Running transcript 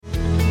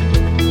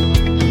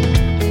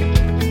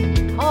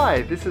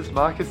Hi, this is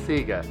Marcus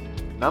Seeger,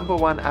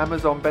 #1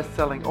 Amazon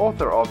best-selling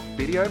author of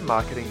Video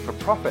Marketing for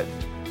Profit,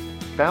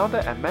 founder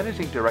and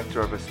managing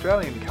director of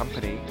Australian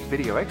company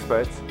Video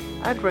Experts,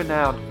 and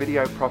renowned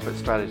video profit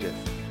strategist.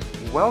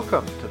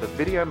 Welcome to the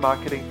Video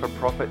Marketing for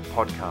Profit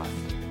podcast.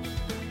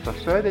 For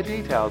further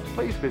details,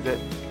 please visit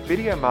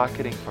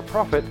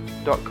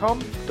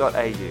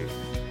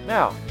videomarketingforprofit.com.au.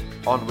 Now,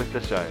 on with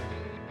the show.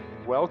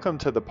 Welcome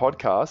to the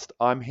podcast.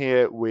 I'm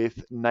here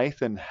with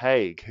Nathan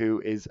Haig,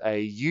 who is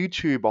a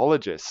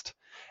YouTubeologist,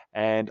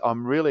 and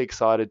I'm really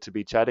excited to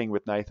be chatting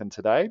with Nathan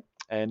today.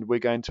 And we're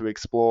going to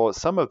explore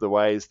some of the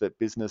ways that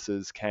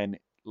businesses can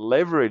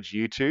leverage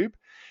YouTube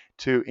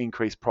to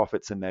increase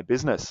profits in their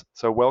business.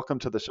 So welcome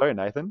to the show,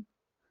 Nathan.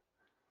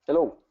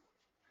 Hello.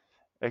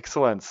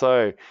 Excellent.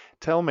 So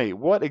tell me,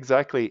 what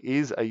exactly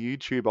is a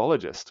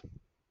YouTubeologist?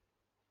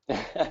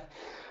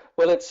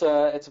 Well, it's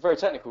a very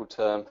technical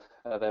term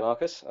there,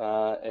 Marcus.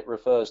 It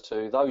refers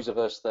to those of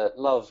us that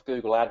love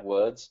Google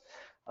AdWords.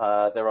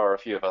 There are a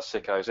few of us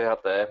sickos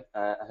out there,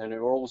 and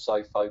who are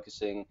also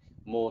focusing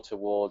more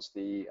towards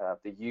the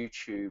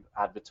YouTube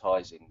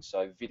advertising,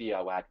 so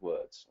video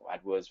AdWords, or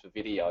AdWords for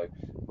video,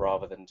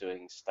 rather than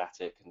doing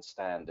static and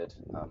standard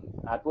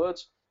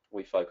AdWords.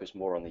 We focus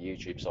more on the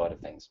YouTube side of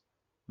things.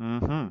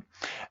 Mm-hmm.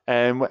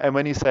 And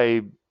when you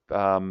say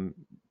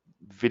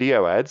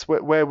video ads,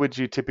 where would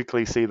you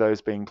typically see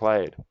those being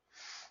played?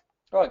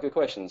 Right, good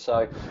question.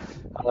 So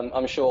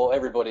I'm sure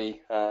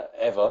everybody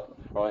ever,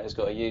 right, has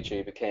got a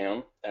YouTube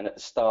account, and at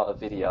the start of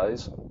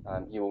videos,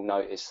 you will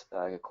notice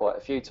quite a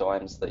few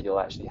times that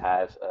you'll actually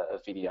have a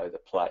video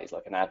that plays,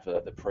 like an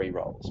advert that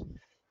pre-rolls.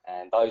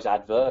 And those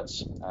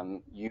adverts,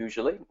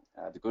 usually,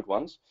 the good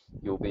ones,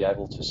 you'll be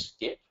able to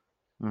skip,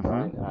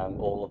 right,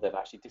 or they've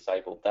actually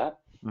disabled that.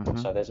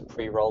 So there's a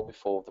pre-roll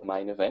before the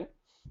main event.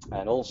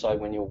 And also,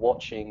 when you're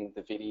watching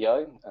the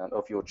video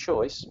of your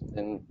choice,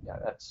 then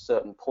at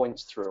certain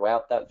points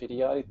throughout that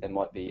video, there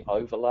might be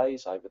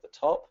overlays over the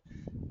top.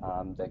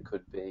 There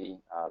could be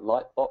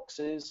light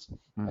boxes,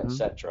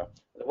 etc.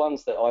 The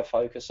ones that I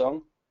focus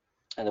on,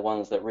 and the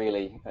ones that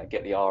really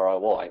get the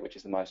ROI, which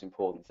is the most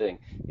important thing,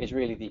 is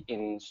really the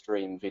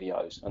in-stream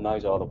videos. And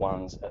those are the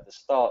ones at the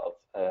start of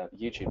a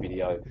YouTube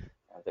video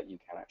that you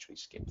can actually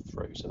skip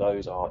through. So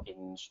those are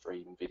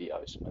in-stream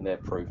videos, and they're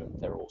proven,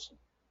 they're awesome.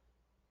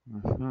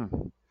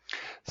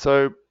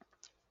 So,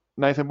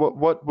 Nathan,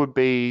 what would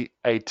be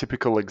a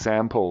typical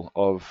example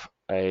of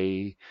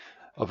a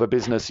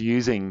business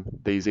using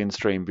these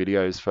in-stream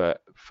videos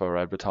for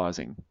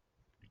advertising?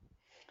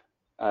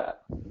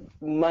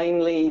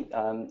 Mainly,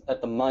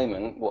 at the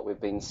moment, what we've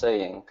been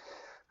seeing,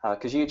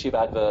 because YouTube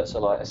adverts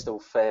are still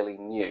fairly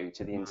new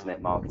to the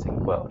internet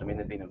marketing world. I mean,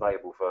 they've been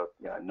available for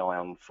nigh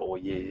on 4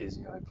 years,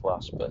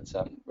 plus, but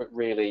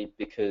really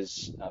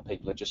because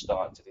people are just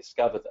starting to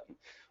discover them.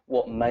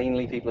 What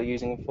mainly people are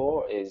using them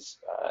for is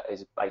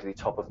basically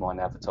top of mind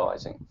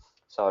advertising,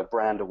 so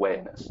brand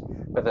awareness.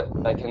 But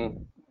they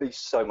can be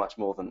so much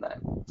more than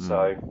that.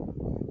 So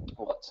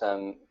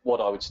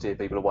what I would steer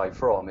people away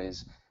from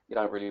is, you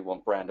don't really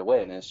want brand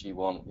awareness. You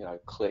want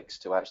clicks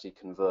to actually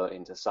convert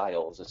into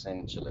sales,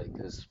 essentially,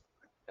 because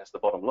that's the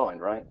bottom line,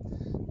 right?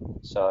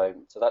 So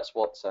that's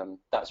what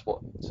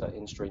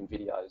in-stream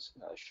videos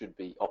should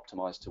be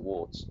optimized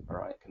towards, all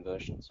right,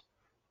 conversions.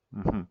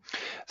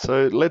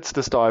 So let's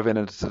just dive in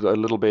a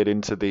little bit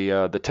into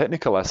the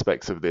technical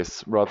aspects of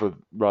this, rather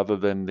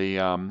than the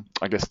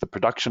I guess the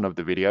production of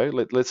the video.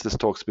 Let's just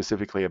talk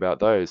specifically about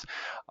those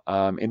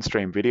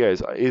in-stream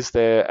videos. Is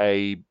there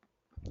any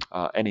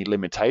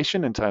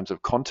limitation in terms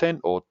of content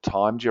or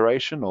time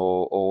duration,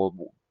 or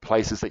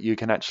places that you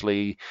can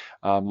actually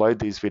load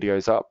these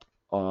videos up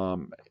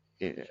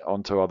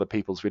onto other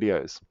people's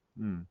videos?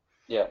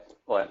 Yeah,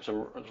 well,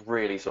 so it's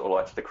really sort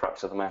of to the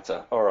crux of the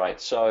matter. All right,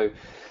 so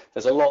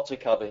there's a lot to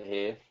cover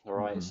here. All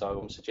right, so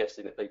I'm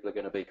suggesting that people are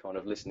going to be kind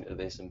of listening to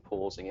this and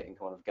pausing it and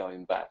kind of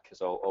going back,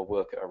 because I'll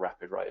work at a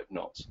rapid rate of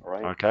knots. All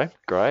right. Okay,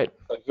 great.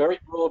 So very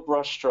broad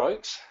brush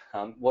strokes.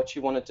 What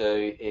you want to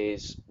do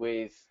is,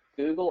 with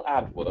Google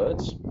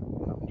AdWords,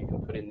 you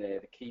can put in there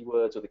the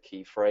keywords or the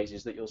key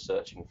phrases that you're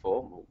searching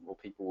for, or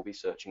people will be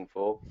searching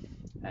for,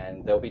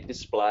 and they'll be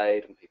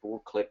displayed and people will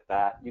click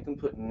that. You can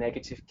put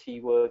negative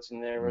keywords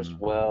in there as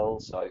well.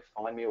 So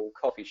find me all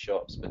coffee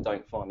shops, but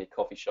don't find me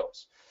coffee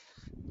shops,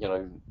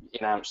 in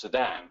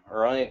Amsterdam, all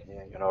right?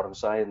 Yeah, you know what I'm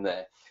saying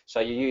there. So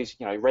you use,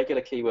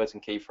 regular keywords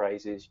and key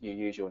phrases. You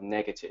use your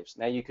negatives.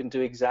 Now you can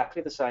do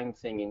exactly the same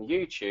thing in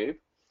YouTube.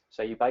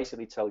 So you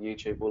basically tell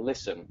YouTube, well,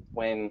 listen,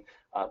 when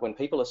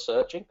people are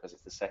searching, because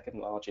it's the second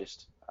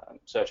largest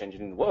search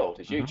engine in the world,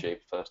 is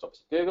YouTube. First,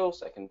 obviously, Google.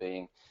 Second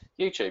being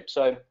YouTube.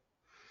 So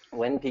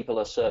when people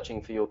are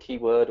searching for your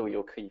keyword or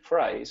your key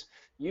phrase,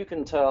 you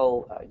can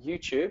tell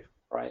YouTube,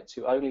 right,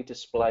 to only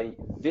display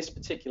this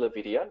particular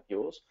video,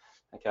 yours,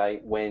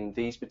 okay, when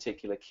these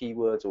particular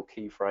keywords or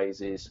key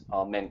phrases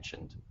are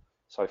mentioned.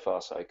 So far,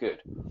 so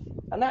good.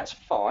 And that's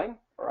fine,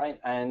 right?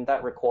 And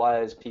that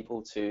requires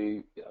people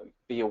to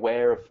be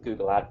aware of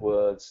Google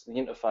AdWords. The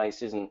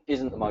interface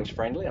isn't the most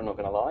friendly, I'm not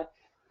going to lie.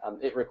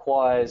 It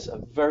requires a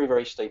very,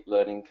 very steep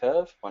learning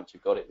curve. Once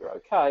you've got it, you're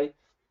okay.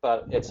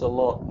 But it's a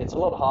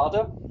lot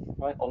harder,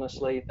 right,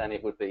 honestly, than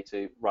it would be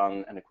to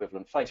run an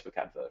equivalent Facebook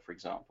advert, for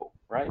example,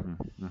 right?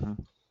 Mm-hmm.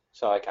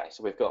 So okay,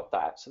 so we've got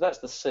that. So that's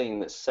the scene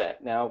that's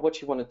set. Now,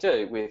 what you want to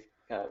do with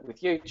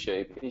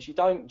YouTube is you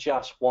don't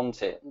just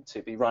want it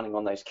to be running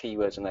on those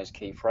keywords and those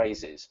key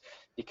phrases,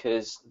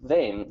 because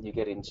then you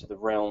get into the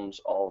realms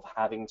of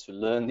having to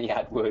learn the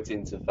AdWords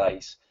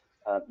interface.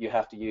 You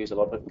have to use a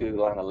lot of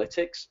Google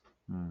Analytics.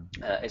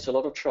 It's a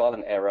lot of trial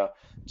and error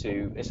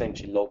to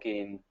essentially log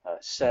in,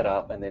 set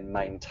up, and then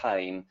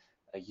maintain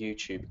a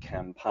YouTube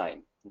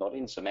campaign. Not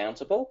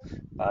insurmountable,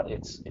 but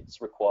it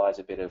requires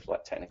a bit of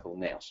like technical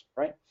nous,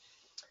 right?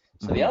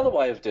 So the other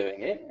way of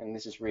doing it, and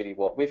this is really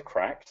what we've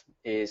cracked,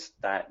 is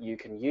that you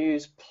can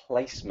use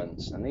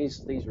placements, and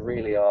these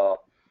really are.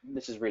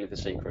 This is really the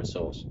secret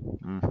sauce.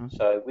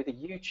 So with a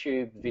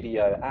YouTube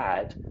video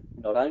ad,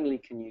 not only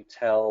can you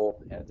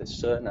tell the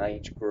certain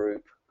age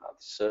group,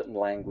 certain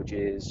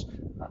languages,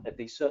 at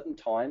these certain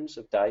times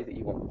of day that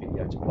you want the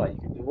video to play, you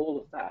can do all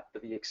of that.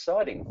 But the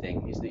exciting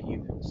thing is that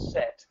you can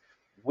set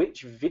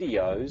which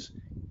videos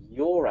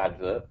your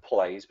advert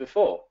plays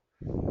before.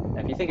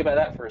 Now, if you think about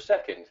that for a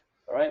second,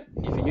 all right,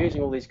 if you're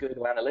using all these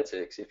Google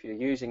Analytics, if you're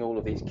using all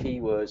of these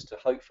keywords to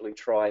hopefully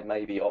try and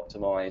maybe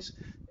optimize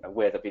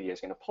where the video is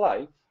going to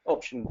play,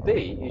 option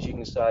B is you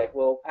can say,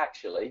 well,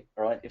 actually,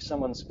 all right, if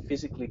someone's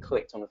physically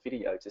clicked on a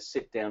video to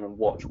sit down and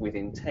watch with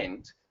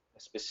intent a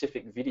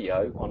specific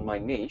video on my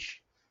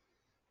niche,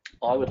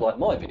 I would like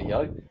my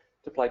video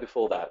to play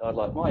before that. I'd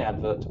like my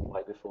advert to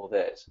play before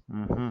theirs.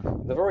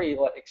 They've already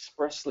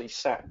expressly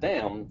sat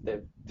down,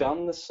 they've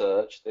done the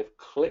search, they've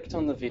clicked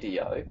on the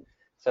video,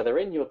 so they're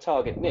in your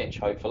target niche,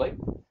 hopefully.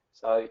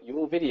 So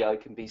your video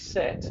can be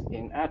set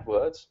in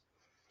AdWords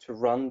to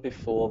run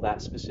before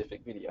that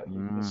specific video.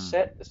 You can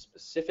set the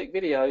specific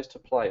videos to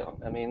play on.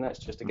 I mean, that's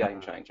just a game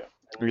changer.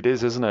 It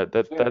is, isn't it?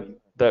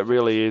 That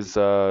really is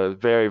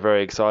very,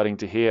 very exciting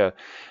to hear.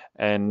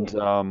 And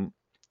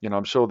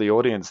I'm sure the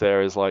audience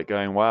there is like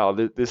going, wow,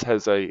 this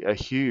has a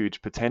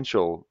huge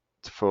potential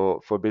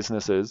for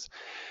businesses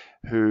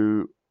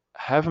who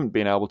haven't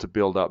been able to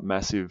build up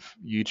massive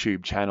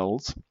YouTube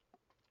channels,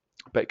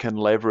 but can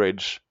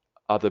leverage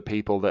other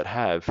people that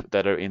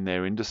are in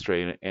their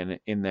industry and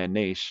in their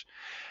niche.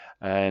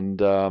 And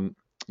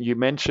you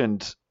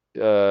mentioned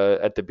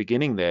at the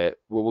beginning there,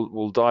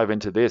 we'll dive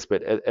into this,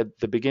 but at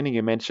the beginning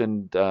you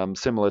mentioned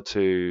similar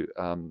to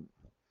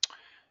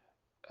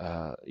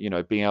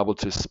being able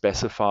to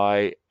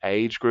specify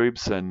age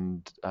groups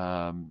and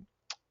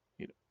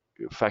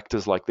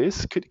factors like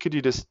this. Could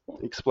you just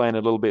explain a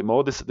little bit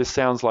more? This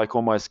sounds like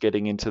almost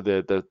getting into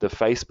the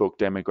Facebook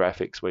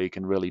demographics, where you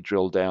can really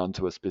drill down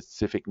to a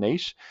specific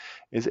niche.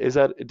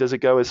 Does it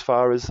go as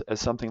far as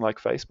something like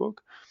Facebook?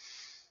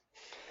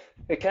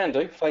 It can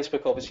do.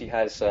 Facebook obviously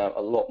has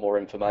a lot more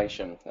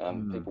information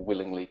people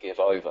willingly give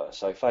over.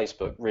 So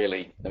Facebook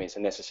really, I mean, it's a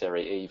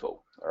necessary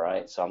evil, all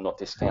right? So I'm not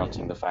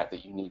discounting the fact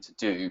that you need to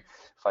do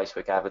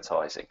Facebook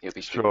advertising. You'll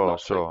be sure.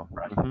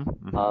 Right?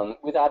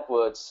 With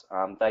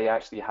AdWords, they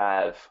actually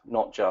have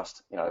not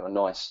just a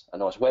nice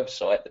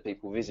website that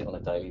people visit on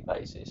a daily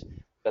basis,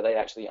 but they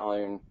actually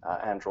own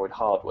Android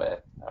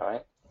hardware, all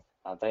right?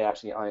 They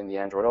actually own the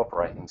Android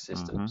operating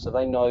system. So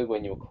they know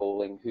when you're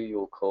calling, who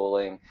you're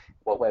calling,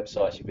 what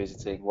websites you're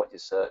visiting, what you're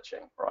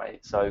searching,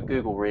 right? So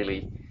Google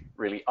really,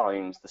 really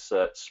owns the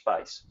search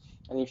space.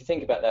 And if you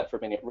think about that for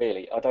a minute,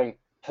 really, I don't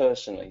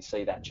personally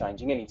see that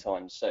changing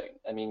anytime soon.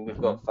 I mean,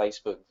 we've got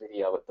Facebook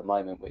video at the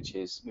moment, which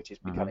is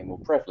becoming more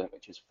prevalent,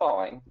 which is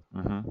fine.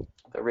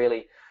 But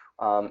really,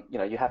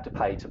 you have to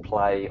pay to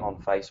play on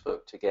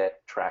Facebook to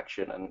get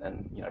traction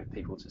and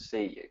people to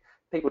see you.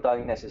 People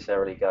don't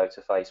necessarily go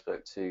to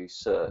Facebook to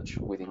search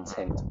with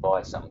intent to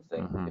buy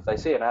something. If they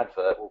see an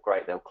advert, well,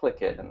 great, they'll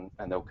click it and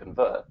they'll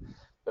convert.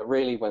 But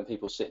really, when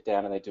people sit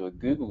down and they do a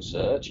Google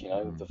search,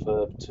 the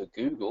verb to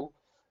Google,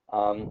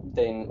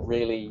 then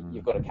really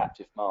you've got a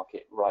captive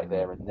market right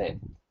there and then.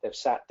 They've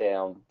sat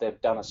down,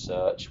 they've done a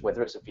search,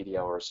 whether it's a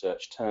video or a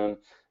search term,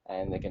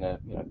 and they're going to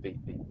be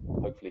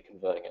hopefully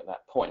converting at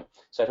that point.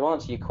 So to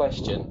answer your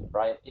question,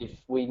 right, if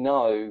we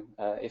know,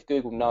 if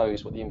Google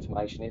knows what the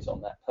information is on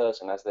that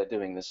person as they're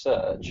doing the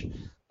search,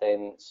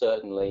 then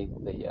certainly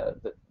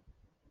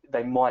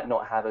they might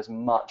not have as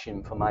much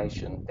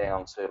information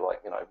down to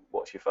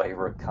what's your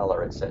favorite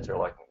color, etc.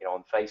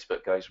 On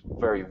Facebook goes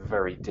very,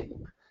 very deep.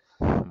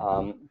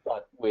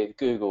 But with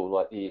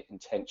Google, the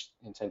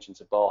intention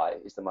to buy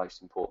is the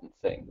most important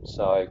thing.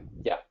 So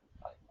yeah,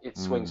 it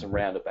swings and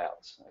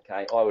roundabouts.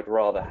 Okay, I would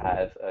rather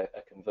have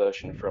a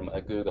conversion from a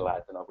Google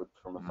ad than I would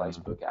from a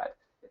Facebook ad.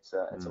 It's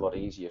a lot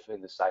easier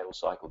in the sales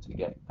cycle to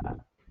get that.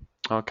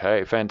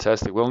 Okay,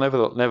 fantastic. Well,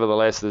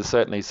 nevertheless, there's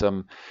certainly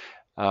some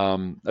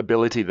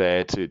ability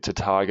there to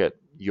target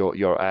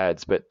your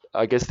ads, but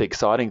I guess the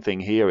exciting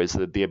thing here is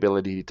that the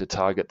ability to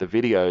target the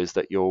videos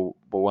that you're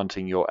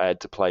wanting your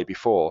ad to play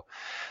before.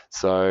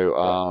 So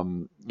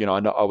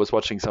I was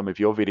watching some of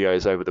your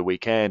videos over the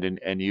weekend,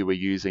 and you were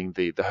using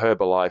the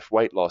Herbalife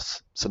weight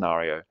loss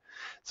scenario.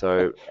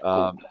 So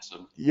Oh, bless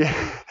them.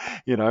 yeah,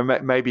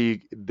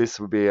 maybe this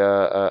would be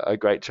a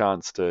great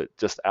chance to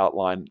just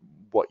outline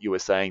what you were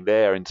saying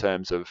there in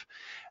terms of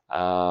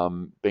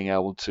being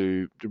able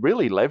to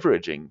really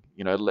leveraging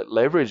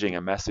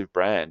a massive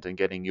brand and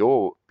getting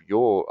your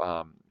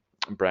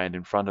brand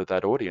in front of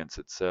that audience.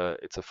 It's a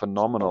Surreptitiously. I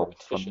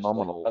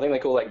phenomenal think they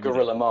call that unit.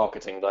 guerrilla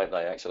marketing, don't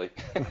they, actually?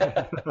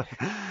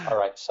 All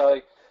right.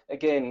 So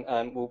again,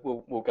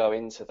 we'll go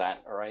into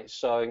that. All right.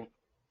 So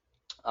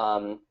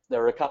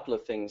there are a couple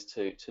of things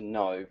to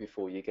know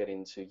before you get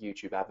into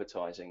YouTube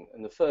advertising.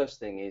 And the first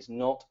thing is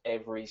not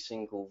every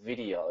single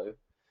video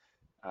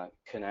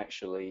can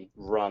actually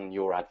run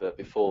your advert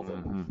before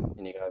them. Hmm.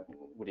 And you go,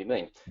 what do you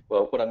mean?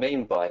 Well, what I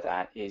mean by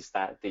that is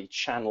that the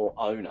channel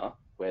owner,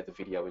 where the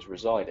video is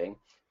residing,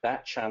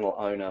 that channel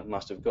owner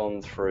must have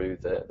gone through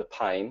the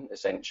pain,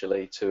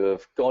 essentially, to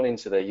have gone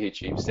into their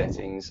YouTube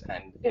settings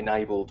and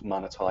enabled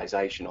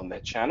monetization on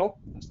their channel.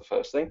 That's the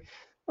first thing.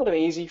 Not an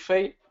easy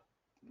feat.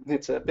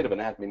 It's a bit of an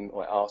admin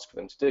ask for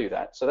them to do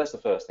that. So that's the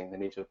first thing. They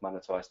need to have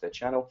monetized their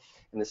channel.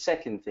 And the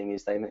second thing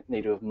is they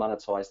need to have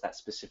monetized that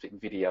specific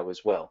video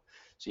as well.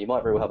 So you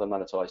might very well have a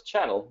monetized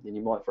channel, and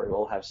you might very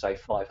well have, say,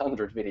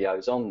 500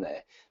 videos on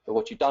there. But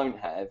what you don't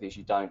have is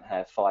you don't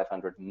have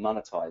 500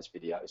 monetized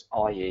videos,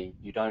 i.e.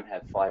 you don't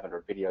have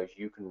 500 videos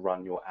you can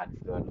run your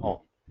advert on.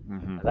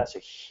 Hmm. And that's a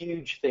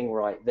huge thing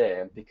right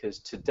there, because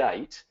to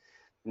date,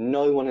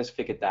 no one has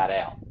figured that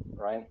out,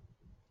 right?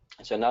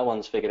 So no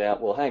one's figured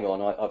out, well, hang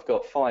on, I've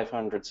got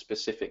 500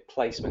 specific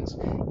placements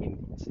in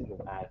a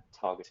single ad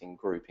targeting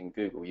group in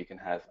Google. You can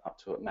have up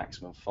to a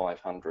maximum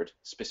 500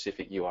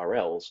 specific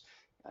URLs,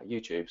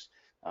 YouTube's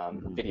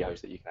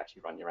videos that you can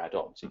actually run your ad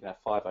on. So you can have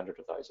 500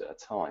 of those at a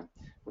time.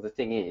 Well, the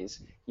thing is,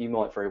 you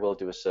might very well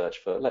do a search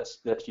for, let's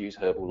use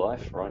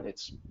Herbalife, right?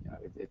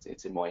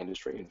 It's in my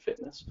industry in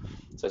fitness,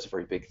 so it's a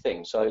very big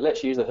thing. So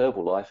let's use the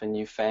Herbalife, and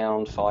you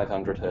found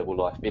 500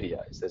 Herbalife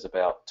videos. There's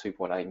about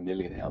 2.8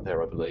 million out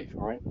there, I believe,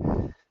 right?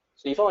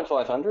 So you find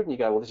 500 and you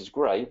go, well, this is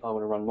great. I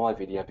want to run my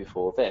video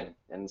before them.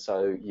 And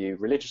so you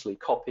religiously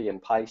copy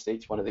and paste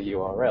each one of the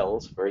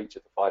URLs for each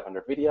of the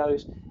 500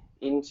 videos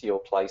into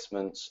your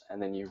placements,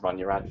 and then you run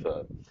your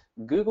advert.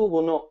 Google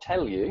will not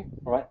tell you,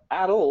 right,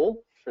 at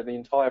all for the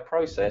entire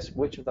process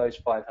which of those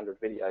 500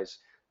 videos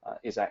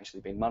is actually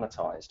being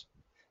monetized.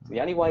 The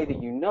only way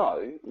that you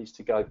know is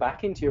to go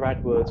back into your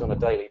AdWords on a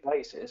daily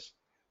basis.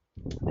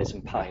 There's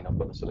some pain. I've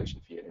got the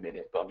solution for you in a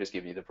minute, but I'm just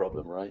giving you the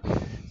problem, right?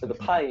 So the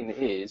pain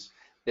is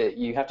that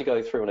you have to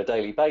go through on a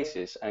daily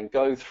basis and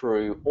go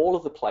through all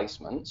of the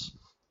placements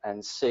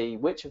and see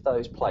which of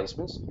those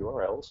placements,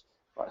 URLs,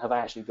 right, have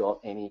actually got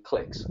any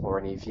clicks or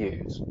any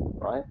views,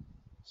 right?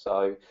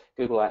 So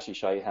Google will actually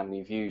show you how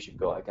many views you've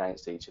got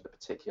against each of the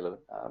particular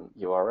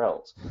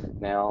URLs.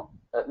 Now,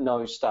 at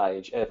no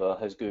stage ever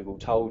has Google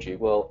told you,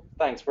 well,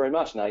 thanks very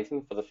much,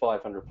 Nathan, for the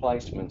 500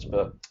 placements,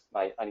 but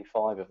mate, only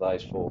 5 of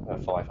those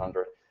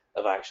 500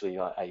 have actually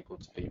able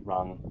to be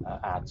run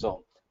ads on.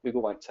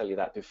 Google won't tell you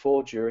that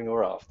before, during,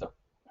 or after.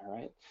 All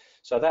right.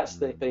 So that's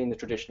been the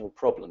traditional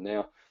problem.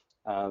 Now,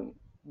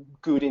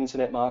 good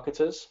internet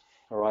marketers,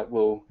 all right,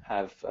 will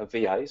have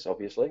VAs,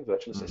 obviously,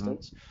 virtual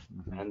assistants,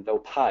 and they'll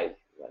pay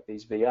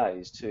these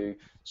VAs to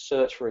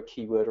search for a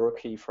keyword or a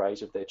key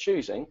phrase of their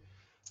choosing,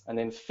 and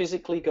then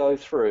physically go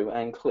through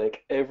and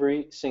click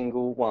every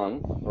single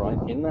one, right,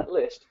 in that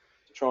list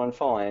to try and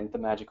find the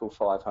magical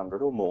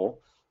 500 or more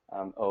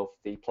of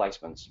the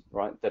placements,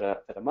 right, that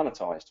are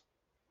monetized.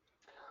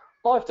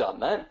 I've done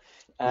that,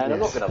 and I'm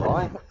not Yes. going to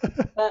lie,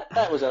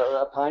 that was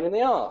a pain in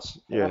the arse,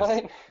 Yes.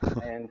 right?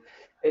 And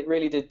it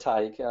really did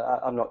take,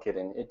 I'm not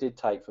kidding, it did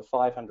take for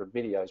 500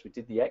 videos, we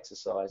did the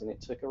exercise, and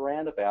it took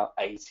around about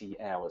 80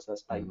 hours,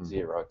 that's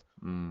 80, all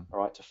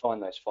right, to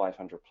find those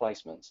 500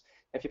 placements.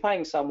 If you're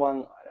paying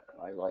someone, I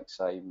don't know, like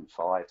say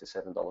 $5 to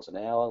 $7 an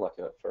hour, like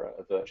for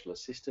a virtual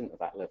assistant at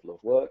that level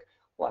of work,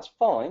 well, that's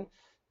fine,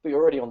 but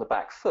you're already on the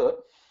back foot,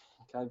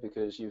 okay,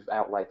 because you've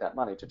outlaid that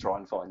money to try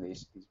and find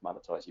these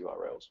monetized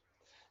URLs.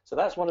 So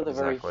that's one of the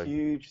very Exactly.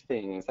 huge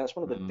things. That's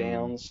one of the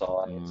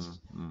downsides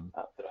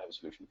that I have a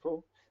solution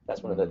for.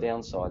 That's one of the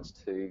downsides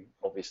to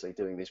obviously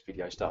doing this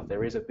video stuff.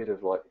 There is a bit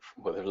of like,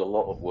 well, there's a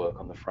lot of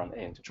work on the front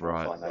end to try and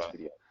Right. find those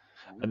videos.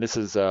 And this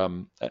is,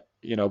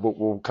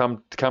 we'll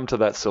come to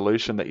that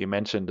solution that you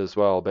mentioned as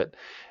well. But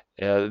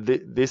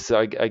this,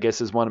 I guess,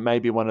 is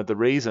maybe one of the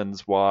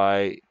reasons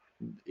why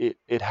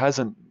it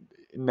hasn't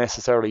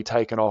necessarily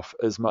taken off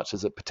as much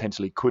as it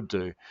potentially could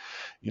do.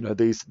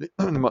 These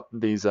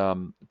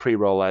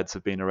pre-roll ads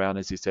have been around,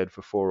 as you said,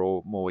 for 4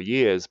 or more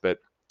years, but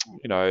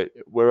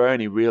we're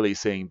only really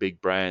seeing big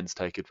brands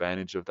take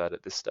advantage of that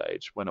at this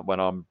stage. When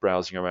I'm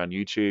browsing around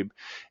YouTube,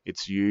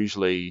 it's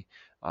usually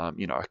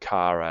a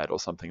car ad or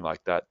something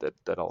like that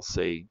I'll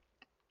see,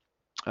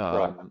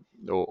 Right.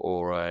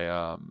 or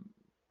a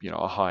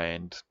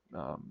high-end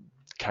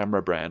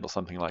camera brand or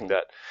something like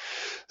that.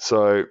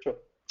 So, Sure.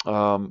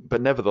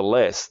 but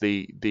nevertheless,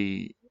 the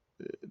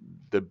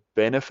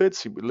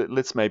benefits.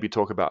 Let's maybe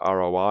talk about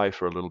ROI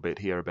for a little bit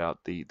here,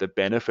 about the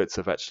benefits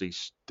of actually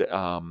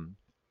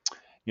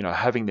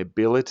having the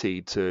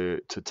ability to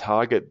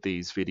target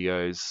these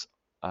videos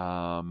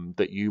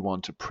that you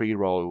want to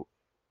pre-roll.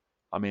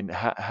 I mean,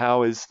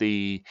 how is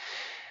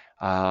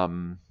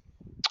um,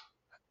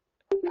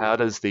 how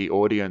does the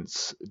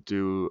audience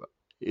do?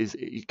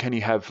 Can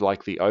you have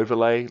like the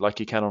overlay like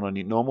you can on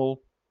a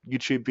normal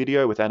YouTube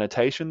video with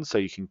annotations, so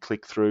you can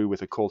click through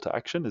with a call to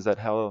action? Is that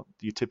how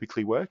you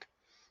typically work?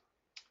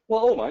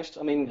 Well, almost.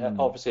 I mean, Mm,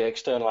 obviously,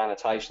 external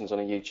annotations on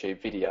a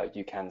YouTube video,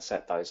 you can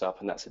set those up,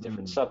 and that's a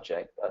different mm,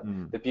 subject. But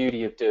mm. the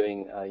beauty of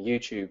doing a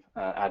YouTube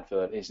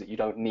advert is that you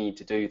don't need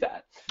to do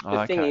that. The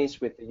thing Okay.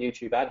 is with the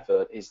YouTube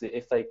advert is that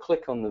if they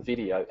click on the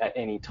video at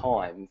any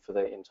time for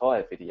the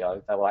entire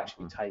video, they will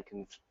actually Mm. be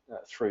taken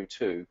through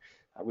to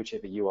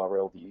whichever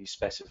URL that you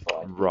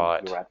specified in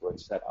Right, your AdWords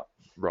setup.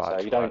 So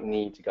right, you right. don't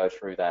need to go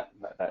through that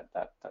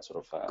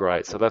sort of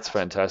Great. So admin that's hassle.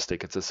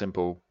 fantastic. It's a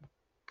simple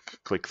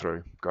click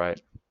through.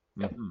 Great.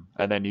 Yep.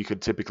 And then you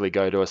could typically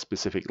go to a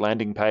specific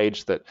landing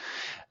page that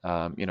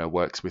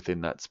works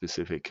within that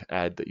specific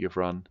ad that you've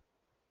run.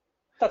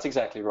 That's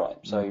exactly right.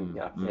 So Mm,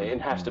 yeah, mm,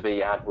 it has to mm,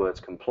 be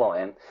AdWords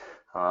compliant,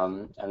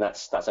 and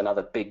that's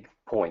another big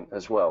point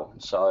as well.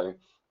 So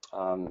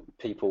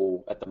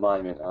people at the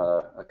moment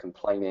are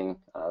complaining.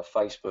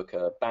 Facebook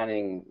are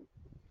banning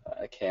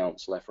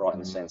accounts left, right,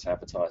 and mm, centre,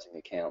 advertising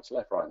accounts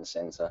left, right, and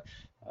centre,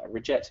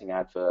 rejecting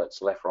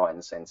adverts left, right,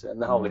 and centre,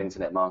 and the whole mm,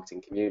 internet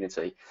marketing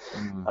community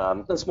mm,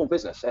 and small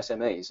business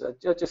SMEs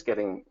are just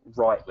getting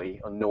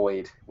rightly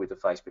annoyed with the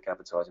Facebook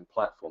advertising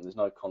platform. There's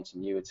no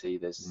continuity.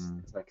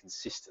 mm, There's no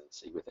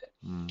consistency with it.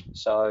 mm,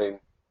 So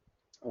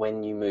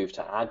when you move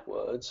to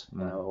AdWords,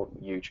 mm, or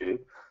YouTube,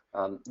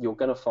 you're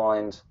going to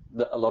find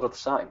that a lot of the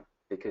same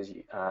because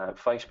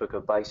Facebook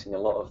are basing a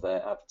lot of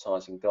their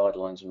advertising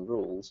guidelines and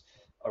rules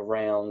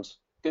around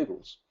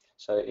Google's.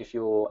 So if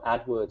you're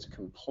AdWords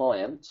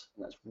compliant,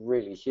 and that's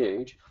really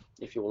huge,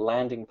 if your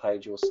landing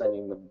page you're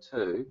sending them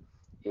to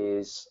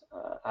is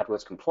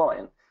AdWords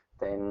compliant,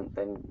 then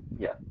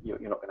yeah, you're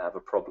not going to have a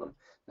problem.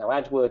 Now,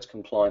 AdWords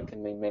compliant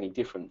can mean many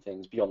different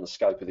things beyond the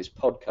scope of this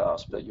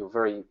podcast, but your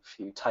very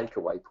few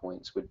takeaway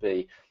points would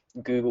be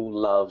Google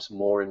loves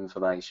more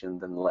information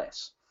than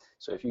less.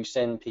 So if you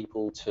send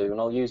people to, and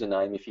I'll use a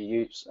name, if you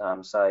use,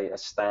 say, a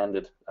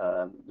standard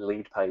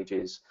lead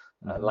pages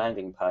mhm,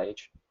 landing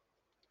page,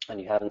 and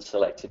you haven't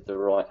selected the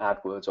right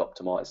AdWords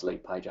optimized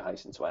lead page, I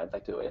hasten to add, they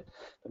do it,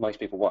 but most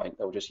people won't.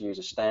 They'll just use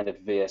a standard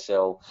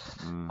VSL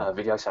mm,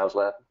 video sales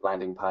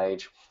landing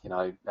page. They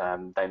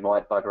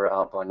might bugger it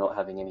up by not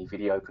having any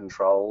video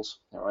controls.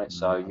 All right,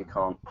 so you mm,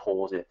 can't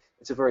pause it.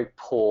 It's a very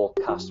poor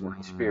customer mm,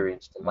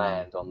 experience to mm.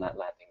 land on that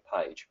landing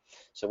page.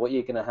 So what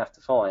you're going to have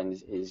to find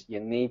is you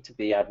need to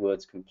be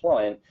AdWords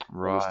compliant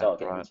when you Right, start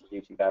getting right, into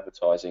YouTube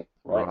advertising.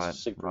 Right, it's right,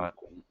 super right.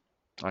 important.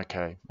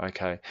 Okay,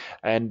 okay.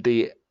 And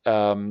the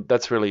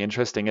that's really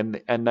interesting.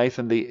 And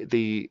Nathan,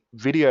 the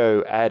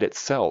video ad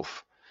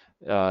itself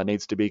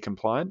needs to be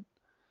compliant.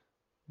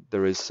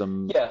 There is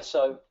some Yeah,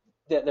 so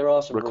there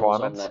are some rules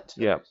on requirements. that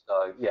too. Yeah.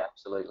 So yeah,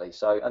 absolutely.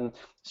 So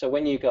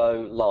when you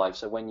go live,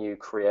 so when you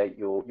create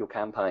your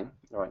campaign,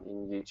 right,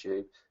 in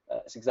YouTube,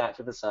 it's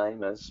exactly the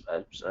same as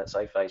let's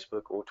say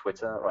Facebook or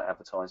Twitter, right,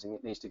 advertising.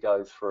 It needs to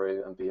go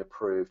through and be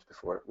approved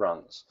before it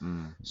runs.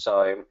 Mm,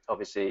 So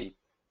obviously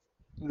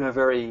they're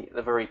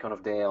very kind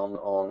of down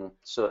on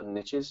certain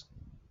niches.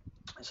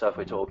 So if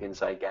we're mm, talking,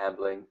 say,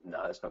 gambling,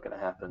 no, it's not going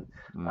to happen.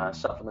 mm,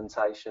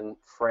 Supplementation,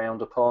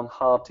 frowned upon,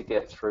 hard to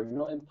get through,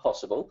 not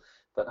impossible,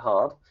 but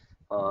hard.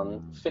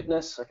 mm,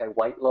 Fitness, okay,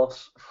 weight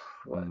loss,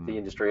 the mm,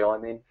 industry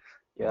I'm in,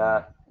 mm.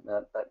 yeah,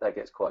 that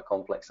gets quite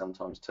complex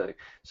sometimes too.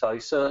 So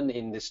certain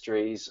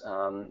industries,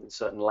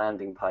 certain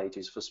landing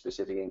pages for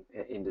specific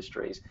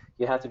industries,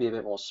 you have to be a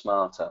bit more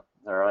smarter.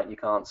 All right, you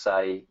can't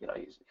say,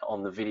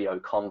 on the video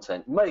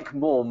content, make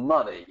more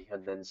money,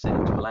 and then send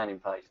it to a landing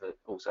page that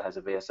also has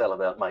a VSL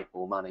about make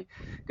more money.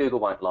 Google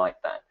won't like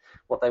that.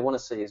 What they want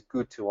to see is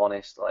good to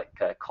honest, like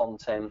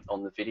content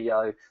on the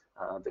video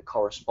that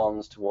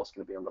corresponds to what's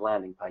going to be on the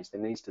landing page.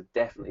 There needs to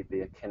definitely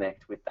be a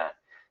connect with that.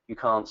 You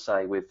can't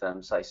say with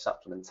say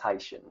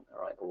supplementation,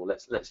 all right, or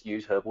let's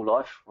use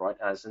Herbalife, right,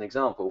 as an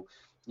example.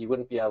 You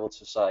wouldn't be able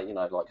to say,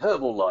 like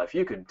Herbalife,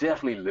 you could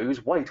definitely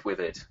lose weight with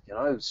it.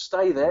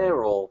 Stay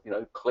there, or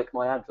click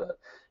my advert,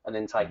 and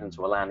then take them Mm.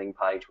 to a landing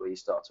page where you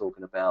start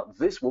talking about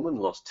this woman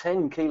lost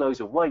 10 kilos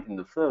of weight in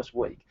the first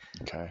week.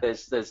 Okay.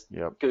 There's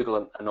Yep. Google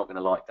are not going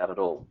to like that at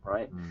all,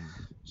 right? Mm.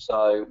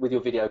 So with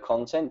your video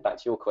content, back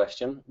to your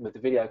question, with the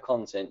video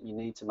content, you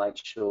need to make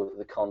sure that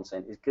the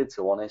content is good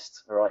to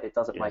honest, all right? It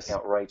doesn't make Yes.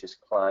 outrageous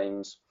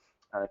claims.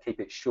 Keep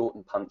it short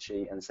and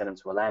punchy, and send them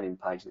to a landing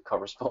page that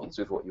corresponds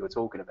with what you were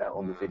talking about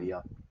on the Mm,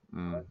 video.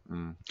 mm, Right?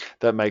 mm.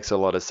 That makes a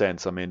lot of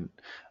sense. I mean,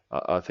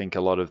 I think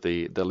a lot of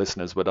the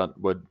listeners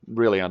would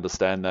really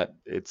understand that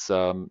it's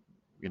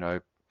you know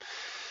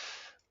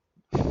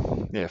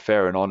yeah,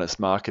 fair and honest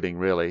marketing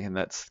really, and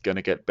that's going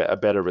to get a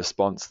better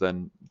response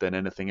than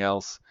anything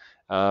else.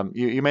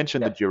 You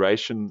mentioned the Yeah.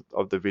 duration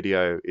of the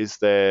video. Is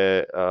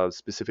there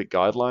specific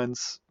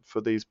guidelines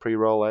for these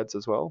pre-roll ads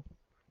as well?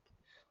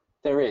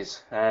 There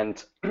is,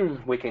 and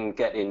we can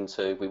get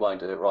into, we won't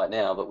do it right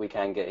now, but we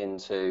can get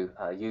into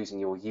using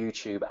your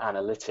YouTube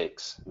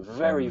analytics.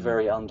 Very, Mm,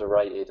 very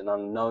underrated and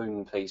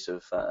unknown piece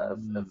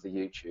mm, of the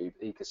YouTube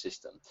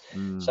ecosystem.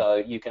 mm. So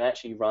you can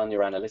actually run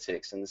your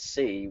analytics and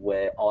see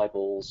where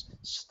eyeballs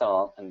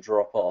start and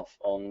drop off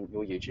on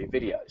your YouTube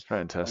videos. And what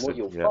Fantastic.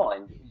 you'll Yeah.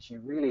 find is you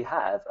really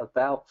have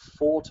about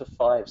 4 to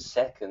 5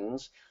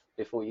 seconds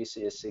before you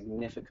see a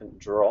significant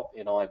drop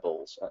in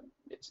eyeballs.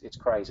 It's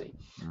crazy.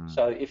 Mm.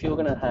 So if you're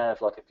going to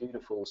have like a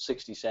beautiful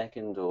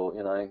 60-second or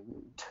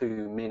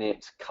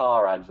 2-minute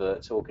car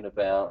advert talking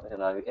about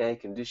air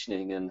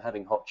conditioning and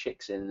having hot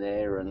chicks in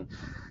there and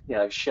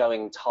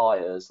showing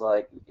tires,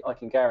 like I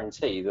can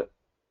guarantee that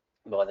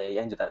by the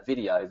end of that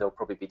video they'll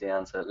probably be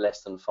down to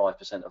less than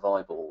 5% of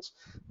eyeballs,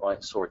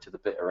 right? Saw it to the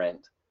bitter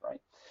end, right?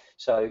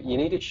 So you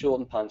need it short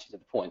and punchy to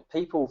the point.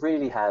 People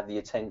really have the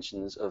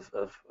attentions of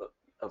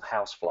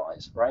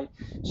houseflies, right?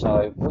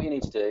 So what you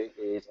need to do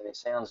is, and it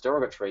sounds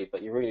derogatory,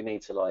 but you really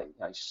need to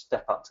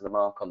step up to the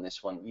mark on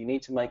this one. You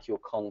need to make your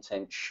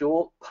content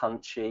short,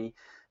 punchy.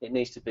 It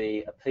needs to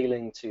be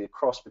appealing to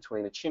cross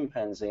between a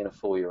chimpanzee and a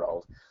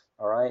 4-year-old.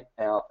 All right.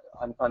 Now,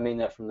 I mean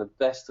that from the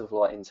best of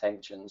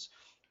intentions.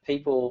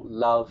 People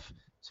love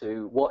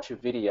to watch a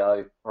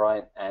video,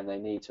 right, and they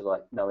need to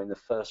know in the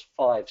first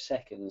 5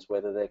 seconds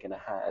whether they're going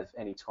to have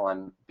any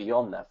time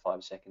beyond that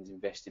 5 seconds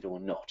invested or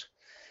not.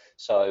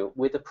 So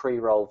with a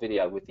pre-roll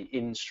video, with the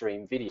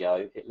in-stream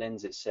video, it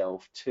lends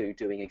itself to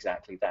doing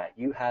exactly that.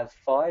 You have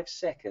 5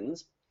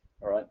 seconds,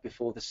 all right,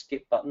 before the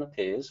skip button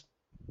appears,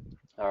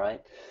 all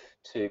right,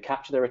 to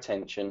capture their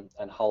attention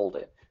and hold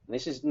it. And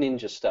this is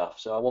ninja stuff,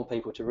 so I want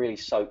people to really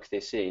soak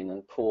this in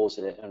and pause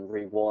it and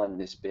rewind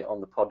this bit on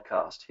the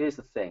podcast. Here's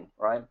the thing,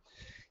 right?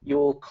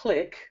 Your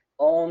click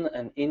on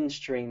an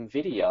in-stream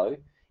video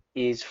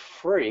is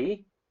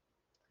free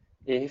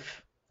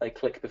if they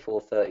click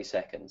before 30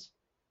 seconds.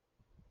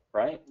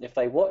 Right? If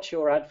they watch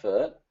your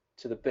advert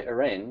to the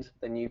bitter end,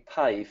 then you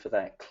pay for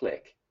that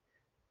click,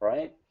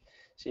 right?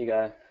 So you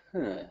go,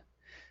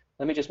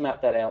 let me just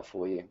map that out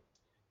for you.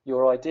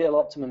 Your ideal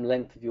optimum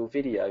length of your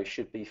video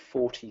should be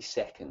 40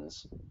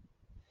 seconds.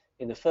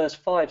 In the first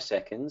 5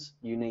 seconds,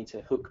 you need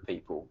to hook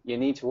people. You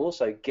need to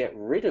also get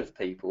rid of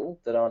people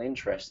that aren't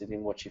interested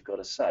in what you've got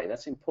to say.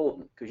 That's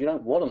important because you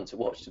don't want them to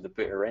watch to the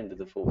bitter end of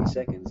the 40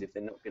 seconds if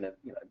they're not going to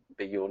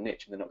be your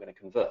niche and they're not going to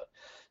convert.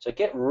 So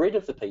get rid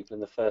of the people in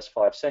the first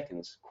 5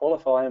 seconds.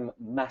 Qualify them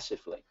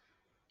massively.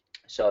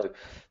 So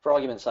for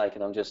argument's sake,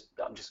 and I'm just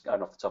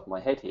going off the top of my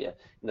head here,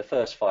 in the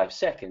first 5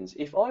 seconds,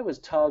 if I was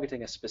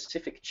targeting a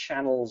specific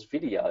channel's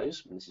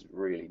videos, and this is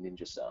really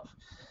ninja stuff,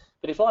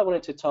 but if I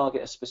wanted to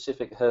target a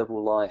specific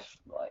Herbalife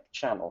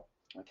channel,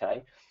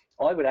 okay,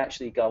 I would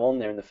actually go on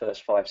there in the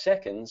first 5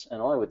 seconds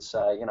and I would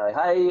say,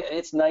 hey,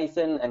 it's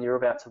Nathan and you're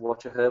about to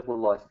watch a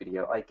Herbalife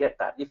video. I get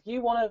that. If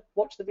you want to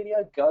watch the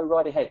video, go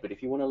right ahead. But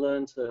if you want to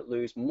learn to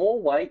lose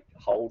more weight,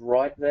 hold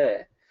right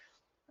there.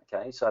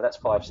 Okay, so that's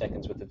 5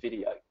 seconds with the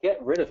video.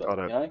 Get rid of them, Got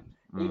it.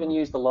 Even Mm.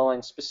 use the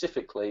line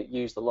specifically,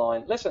 use the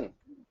line, listen,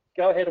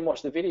 go ahead and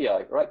watch the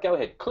video, right? Go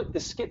ahead, click the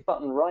skip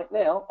button right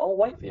now. I'll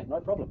wait for you, no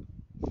problem.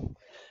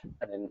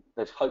 And then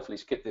they've hopefully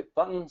skipped the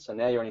button, so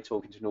now you're only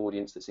talking to an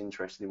audience that's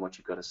interested in what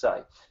you've got to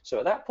say. So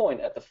at that point,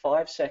 at the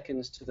 5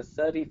 seconds to the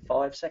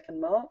 35-second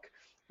mark,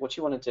 what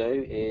you want to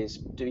do is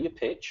do your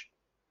pitch.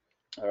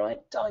 All right,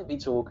 don't be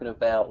talking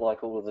about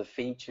all of the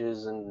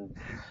features, and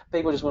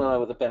people just want to know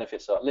what the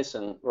benefits are.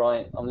 Listen,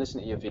 right, I'm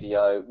listening to your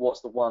video.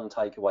 What's the one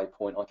takeaway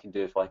point I can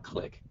do if I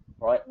click?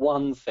 Right,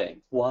 one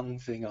thing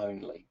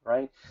only,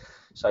 right?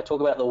 So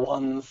talk about the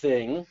one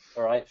thing,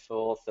 all right,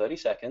 for 30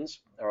 seconds,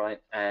 all right,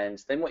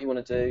 and then what you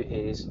want to do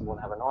is you want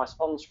to have a nice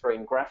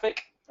on-screen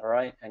graphic, all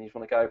right, and you just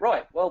want to go,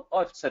 right, well,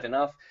 I've said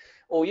enough.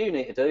 All you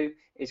need to do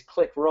is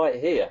click right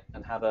here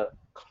and have a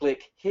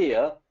click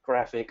here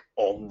graphic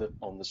on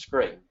the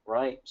screen,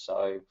 right?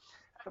 So,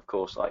 of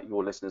course,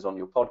 your listeners on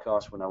your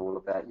podcast will know all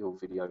about your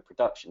video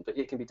production, but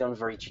it can be done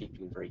very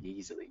cheaply and very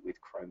easily with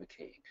chroma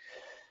keying.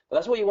 But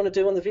that's what you want to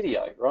do on the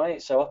video,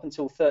 right? So up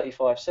until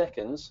 35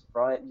 seconds,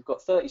 right, you've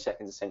got 30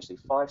 seconds essentially,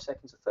 5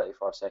 seconds to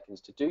 35 seconds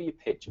to do your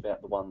pitch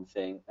about the one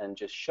thing and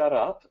just shut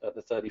up at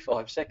the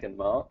 35-second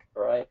mark,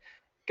 right?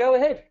 Go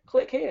ahead,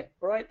 click here,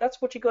 right?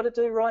 That's what you got to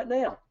do right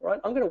now,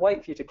 right? I'm going to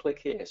wait for you to click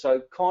here.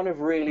 So kind of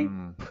really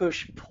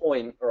push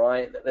point,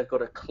 right, that they've got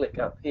to click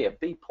up here.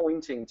 Be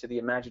pointing to the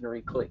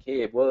imaginary click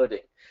here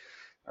wording,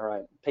 all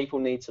right? People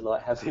need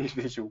to have these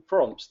visual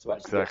prompts to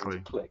actually get them to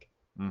click,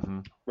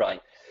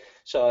 right?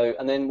 So,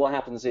 and then what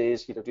happens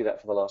is you do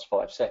that for the last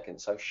 5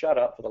 seconds. So shut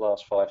up for the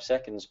last 5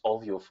 seconds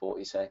of your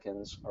 40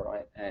 seconds, all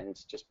right, and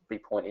just be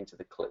pointing to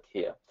the click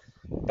here.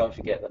 Don't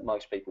forget that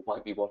most people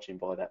won't be watching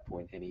by that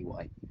point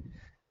anyway.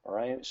 All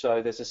right,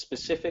 so there's a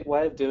specific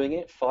way of doing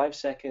it. 5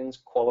 seconds,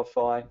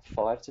 qualify,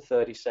 5 to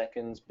 30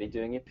 seconds, be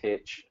doing your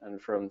pitch,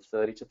 and from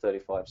 30 to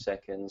 35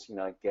 seconds,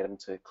 get them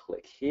to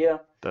click here.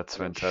 That's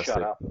fantastic.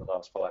 Shut up for the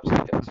last 5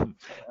 seconds.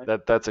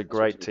 Right? That's a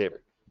great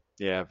tip.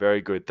 Yeah,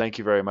 very good. Thank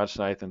you very much,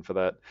 Nathan, for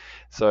that.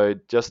 So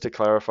just to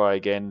clarify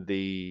again,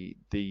 the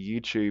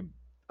YouTube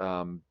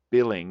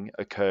billing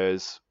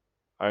occurs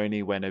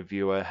only when a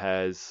viewer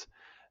has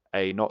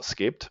not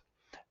skipped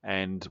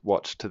and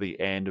watched to the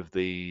end of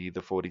the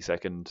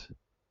 40-second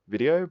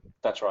video.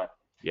 That's right.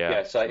 Yeah.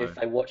 Yeah, so So. if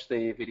they watch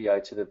the video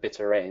to the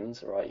bitter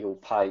end, right, you'll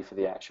pay for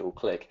the actual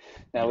click.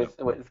 Now Yep.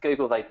 with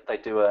Google, they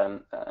do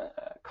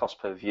cost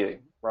per view,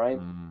 right?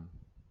 Mm,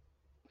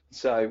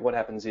 So what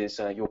happens is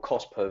your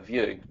cost per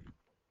view.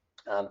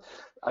 Um,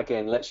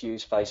 Again, let's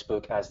use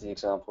Facebook as the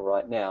example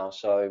right now.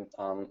 So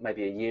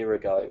maybe a year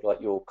ago,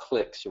 like your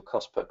clicks, your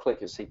cost per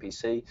click, your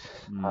CPC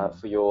mm,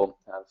 for your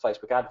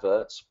Facebook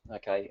adverts.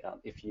 Okay,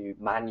 if you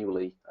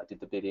manually did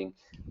the bidding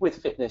with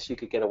fitness, you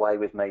could get away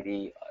with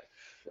maybe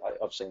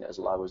I've seen it as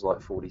low as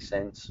like 40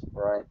 cents,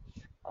 right?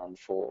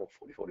 For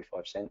 40,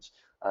 45 cents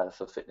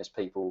for fitness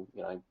people,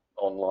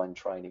 online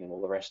training and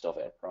all the rest of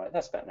it, right?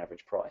 That's about an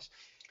average price.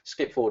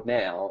 Skip forward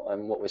now,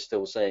 and what we're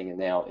still seeing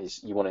now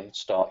is you want to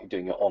start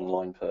doing your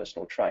online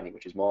personal training,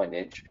 which is my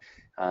niche,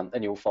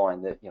 and you'll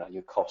find that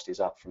your cost is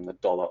up from the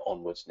dollar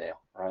onwards now,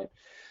 right? mm,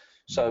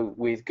 So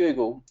with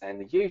Google and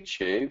the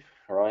YouTube,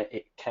 right,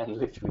 it can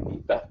literally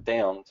be back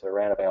down to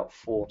around about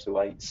 4 to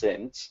 8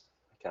 cents,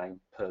 okay,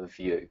 per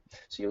view.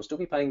 So you'll still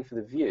be paying for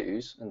the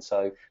views, and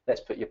so let's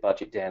put your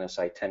budget down and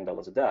say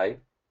 $10 a day.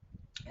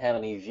 How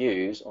many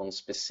views on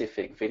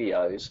specific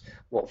videos,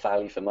 what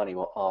value for money,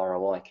 what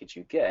ROI could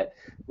you get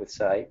with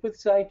say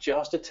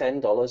just a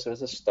 $10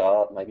 as a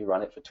start, maybe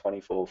run it for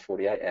 24,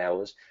 48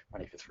 hours,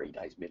 run it for 3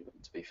 days minimum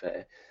to be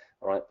fair.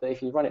 All right, but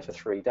if you run it for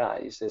 3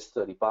 days, there's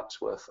 $30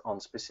 worth on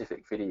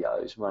specific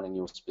videos, running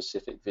your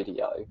specific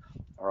video,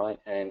 all right,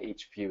 and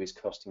each view is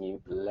costing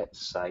you,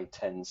 let's say,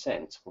 10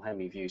 cents. Well, how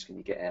many views can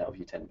you get out of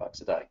your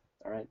 $10 a day?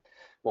 All right,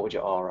 what would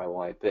your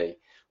ROI be?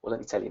 Well, let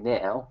me tell you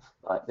now,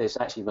 there's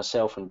actually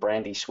myself and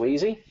Brandy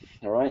Sweezy,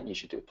 all right? You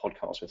should do a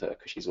podcast with her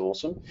because she's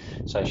awesome.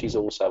 So she's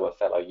also a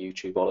fellow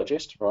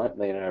YouTubeologist, right?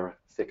 Me and her are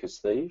thick as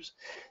thieves.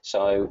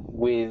 So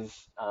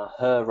with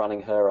her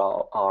running her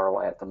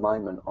ROI at the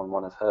moment on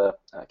one of her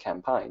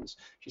campaigns,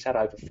 she's had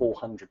over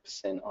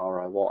 400%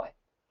 ROI,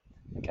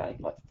 okay?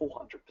 Like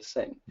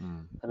 400%.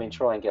 mm, I mean,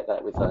 try and get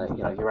that with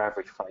your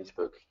average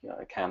Facebook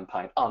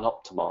campaign,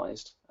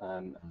 unoptimized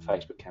mm,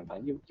 Facebook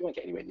campaign. You won't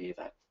get anywhere near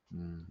that.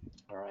 mm,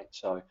 All right,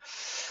 so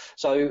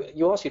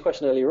you asked your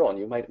question earlier on.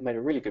 You made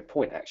a really good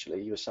point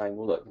actually. You were saying,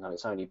 well, look,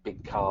 it's only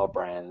big car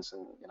brands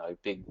and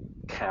big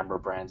camera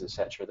brands,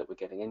 etc., that we're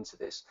getting into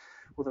this.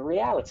 Well, the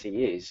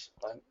reality is,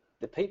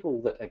 the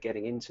people that are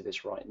getting into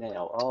this right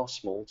now are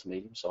small to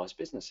medium-sized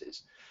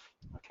businesses.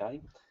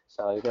 Okay,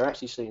 so they're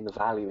actually seeing the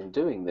value in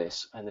doing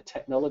this, and the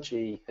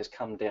technology has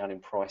come down in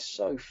price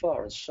so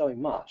far and so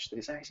much that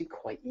it's actually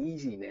quite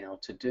easy now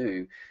to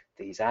do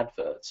these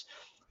adverts.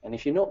 And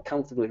if you're not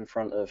comfortable in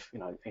front of,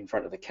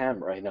 the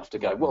camera enough to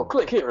go, well, mm,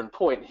 click here and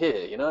point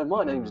here,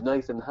 my name's mm,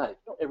 Nathan Hay.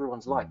 Not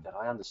everyone's like mm, that.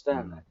 I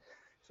understand mm, that.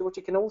 So what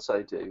you can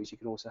also do is you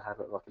can also have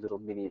like a little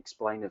mini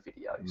explainer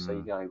video. So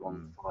you mm, go on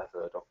mm,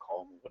 Fiverr.com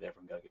or whatever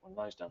and go get one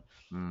of those done.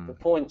 The mm.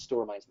 point still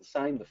remains the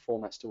same. The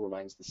format still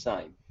remains the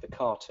same. The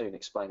cartoon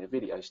explainer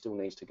video still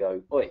needs to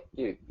go, oi,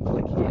 you,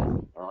 click here,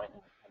 all right,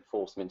 and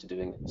force them into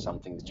doing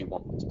something that you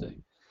want them to do.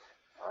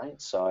 All right.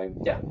 So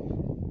yeah.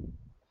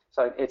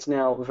 So it's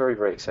now very,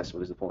 very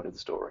accessible is the point of the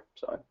story.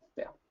 So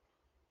yeah.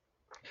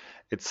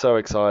 It's so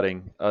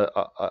exciting.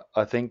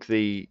 I think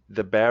the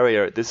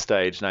barrier at this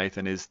stage,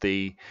 Nathan, is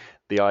the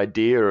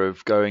idea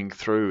of going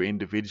through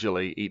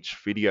individually each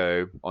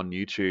video on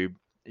YouTube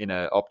in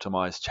an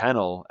optimized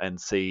channel and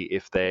see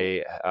if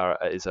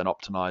is an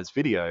optimized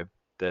video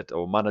that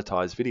or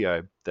monetized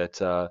video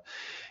that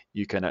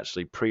you can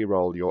actually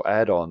pre-roll your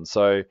ad on.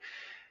 So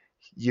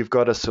you've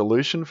got a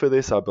solution for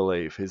this, I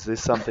believe. Is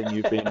this something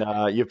you've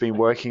been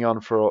working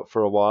on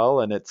for a while,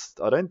 and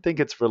I don't think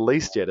it's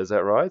released yet. Is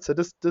that right? So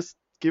just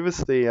give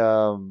us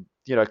the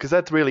because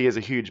that really is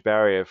a huge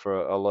barrier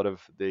for a lot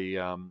of the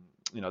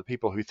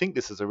people who think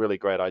this is a really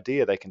great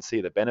idea. They can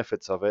see the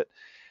benefits of it,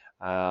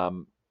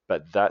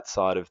 but that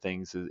side of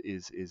things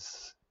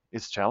is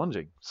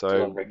challenging. Still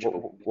So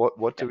unreachable.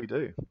 what Yeah. do we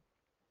do?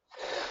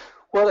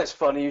 Well, it's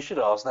funny you should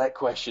ask that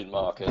question,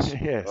 Marcus.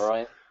 All Yes.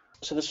 right.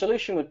 So the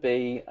solution would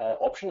be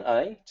option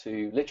A,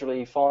 to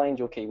literally find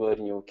your keyword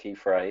and your key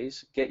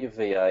phrase, get your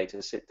VA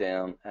to sit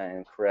down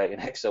and create an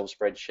Excel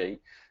spreadsheet,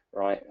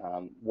 right?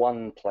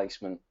 One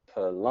placement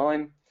per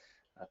line,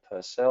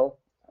 per cell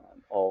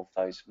of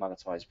those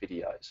monetized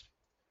videos.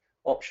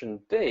 Option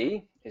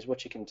B is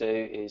what you can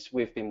do is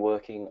we've been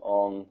working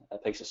on a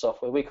piece of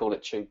software, we call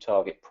it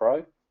TubeTarget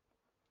Pro,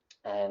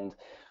 and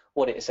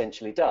what it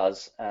essentially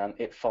does,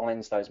 it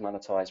finds those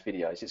monetized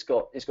videos.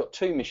 It's got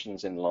two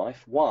missions in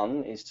life.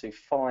 One is to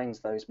find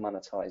those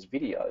monetized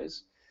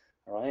videos,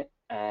 all right,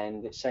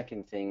 and the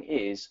second thing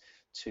is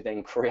to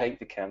then create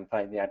the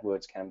campaign, the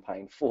AdWords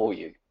campaign for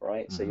you,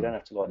 right? So you Hmm. don't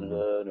have to like Hmm.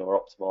 learn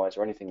or optimize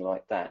or anything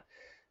like that.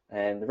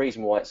 And the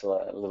reason why it's a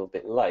little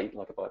bit late,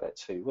 like about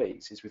 2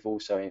 weeks, is we've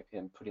also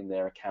put in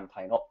there a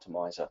campaign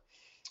optimizer.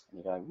 And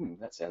you go,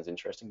 that sounds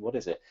interesting. What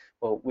is it?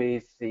 Well,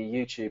 with the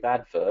YouTube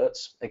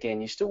adverts,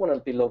 again, you still want to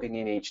be logging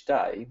in each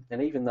day.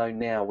 And even though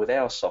now with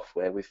our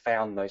software, we've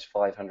found those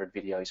 500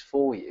 videos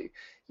for you,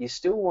 you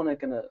still want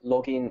to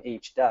log in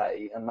each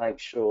day and make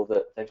sure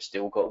that they've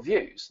still got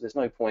views. There's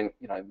no point,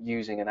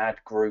 using an ad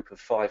group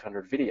of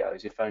 500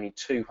 videos if only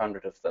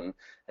 200 of them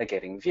are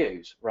getting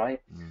views,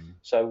 right?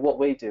 So what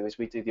we do is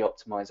we do the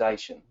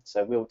optimization.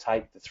 So we'll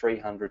take the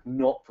 300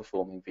 not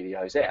performing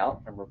videos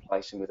out and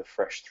replace them with a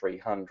fresh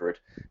 300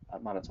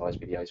 monetized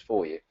videos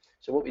for you.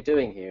 So what we're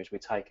doing here is we're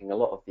taking a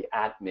lot of the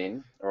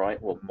admin, all right,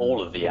 well,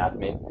 all of the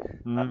admin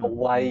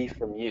away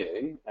from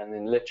you, and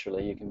then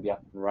literally you can be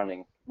up and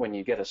running when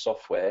you get a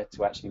software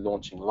to actually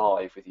launching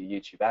live with your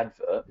YouTube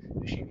advert,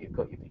 assuming you've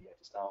got your video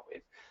to start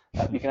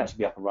with. You can actually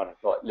be up and running,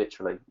 like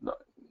literally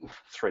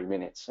 3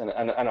 minutes, and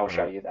I'll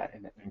show you that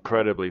in it.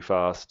 Incredibly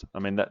fast. I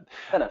mean,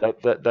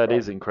 that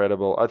is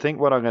incredible. I think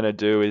what I'm going to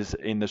do is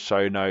in the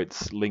show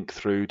notes link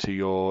through to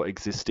your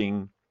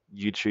existing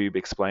YouTube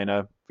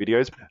explainer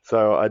videos.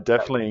 So I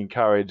definitely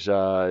encourage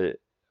the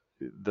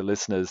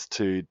listeners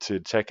to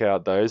check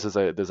out those.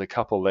 There's a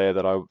couple there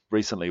that I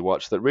recently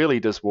watched that really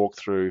just walk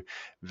through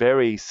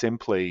very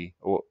simply,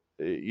 or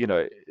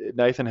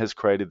Nathan has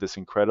created this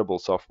incredible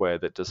software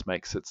that just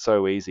makes it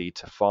so easy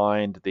to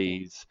find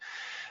these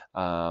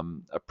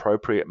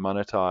appropriate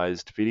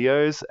monetized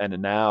videos,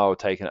 and now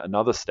taken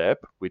another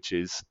step, which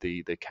is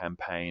the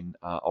campaign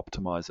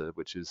optimizer,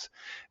 which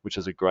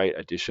is a great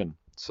addition.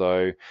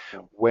 So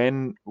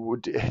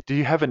do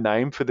you have a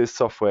name for this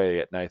software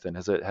yet, Nathan?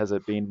 Has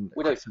it been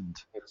christened?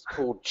 It's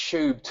called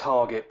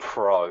TubeTarget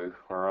Pro,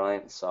 all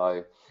right?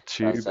 So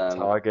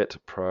TubeTarget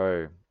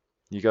Pro.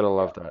 You got to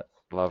love that.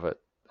 Love it.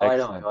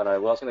 Excellent. I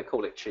know. Well, I was going to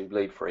call it Tube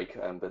Lead Freak,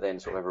 but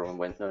then sort of everyone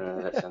went,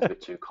 no, that sounds a bit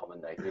too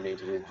common, Nate. You need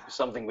to do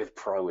something with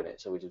Pro in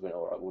it. So we just went,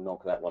 all right, we'll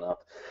knock that one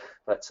up.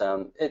 But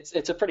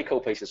it's a pretty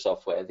cool piece of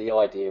software. The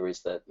idea is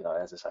that,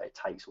 as I say, it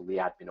takes all the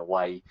admin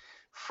away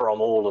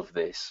from all of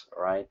this,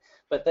 right?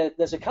 But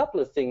there's a couple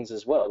of things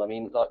as well. I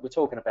mean, like we're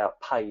talking about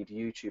paid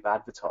YouTube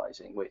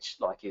advertising, which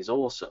is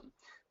awesome.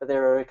 But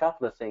there are a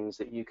couple of things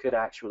that you could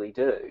actually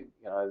do,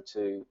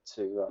 to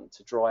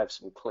drive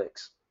some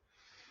clicks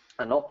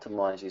and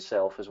optimize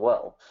yourself as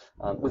well,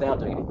 without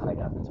doing any paid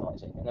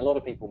advertising. And a lot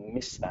of people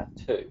miss that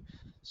too.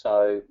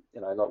 So,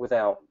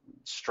 without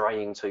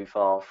straying too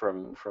far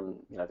from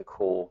the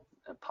core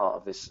part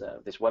of this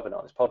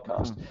webinar, this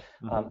podcast,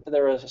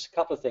 there are just a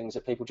couple of things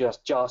that people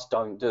just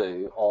don't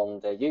do on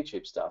their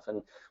YouTube stuff.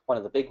 And one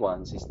of the big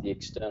ones is the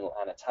external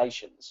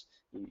annotations.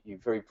 You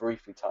very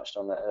briefly touched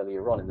on that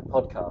earlier on in the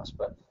podcast,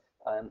 but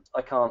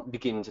I can't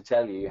begin to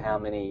tell you how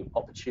many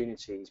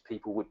opportunities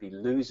people would be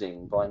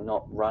losing by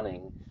not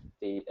running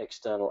the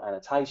external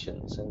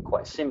annotations. And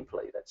quite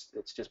simply,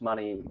 it's just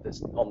money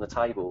that's on the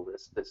table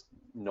that's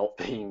not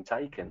being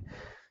taken.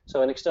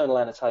 So an external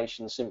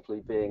annotation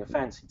simply being a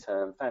fancy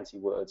term, fancy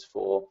words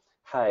for,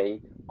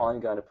 hey, I'm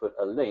going to put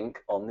a link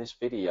on this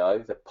video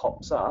that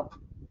pops up,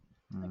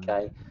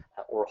 okay,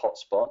 or a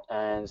hotspot,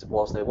 and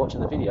whilst they're watching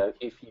the video,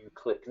 if you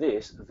click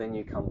this, then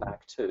you come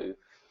back to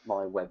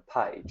my web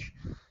page.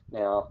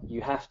 Now,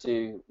 you have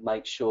to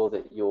make sure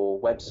that your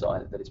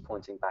website that it's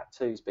pointing back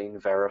to is being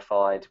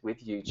verified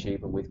with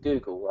YouTube and with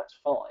Google. That's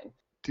fine.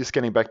 Just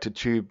getting back to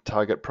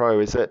TubeTarget Pro,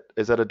 is that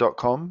a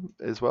 .com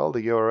as well,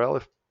 the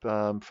URL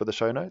for the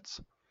show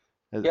notes?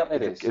 Yep,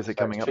 it is. Is it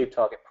coming up?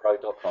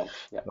 TubeTargetPro.com.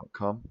 Yep.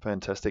 .com.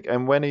 Fantastic.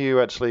 And when are you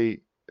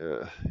actually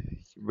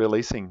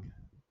releasing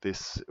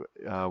this?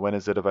 When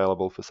is it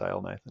available for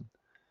sale, Nathan?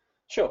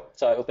 Sure.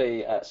 So it'll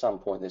be at some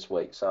point this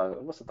week. So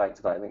what's the date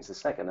today? I think it's the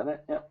 2nd, isn't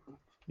it? Yep.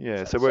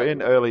 Yeah, so we're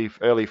in early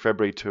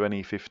February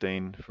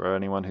 2015 for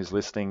anyone who's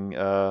listening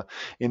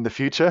in the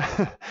future.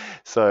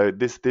 So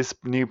this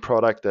new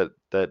product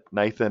that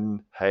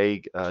Nathan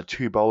Haig,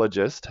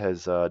 tubeologist,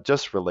 has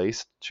just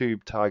released,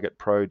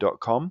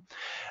 TubeTargetPro.com.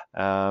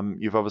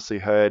 You've obviously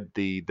heard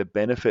the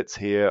benefits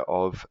here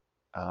of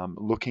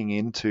looking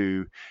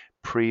into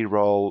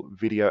pre-roll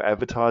video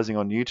advertising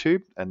on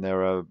YouTube, and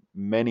there are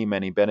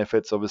many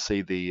benefits.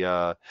 Obviously,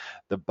 the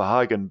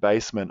bargain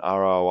basement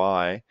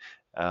ROI.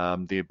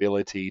 The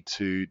ability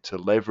to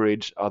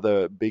leverage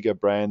other bigger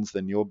brands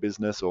than your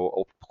business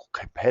or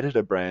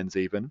competitor brands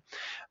even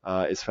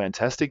is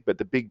fantastic. But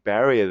the big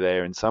barrier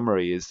there, in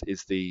summary,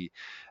 is the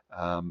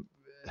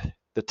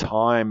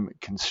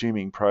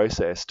time-consuming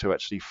process to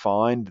actually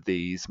find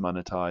these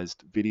monetized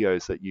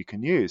videos that you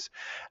can use.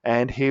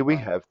 And here we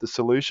have the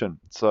solution.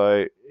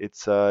 So it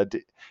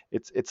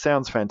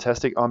sounds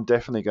fantastic. I'm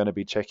definitely going to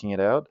be checking it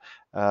out.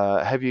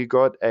 Have you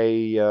got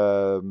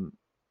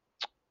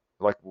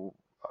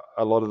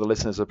a lot of the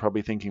listeners are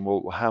probably thinking,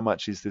 well, how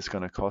much is this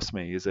going to cost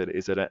me? Is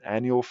it an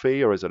annual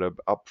fee, or is it an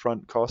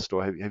upfront cost,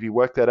 or have you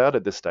worked that out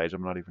at this stage?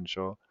 I'm not even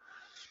sure.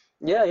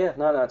 Yeah,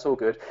 no, it's all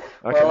good.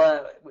 Okay.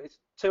 Well, it's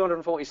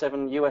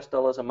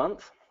 $247 a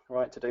month,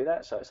 right, to do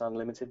that. So it's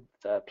unlimited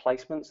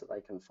placements that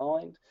they can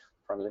find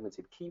for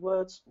unlimited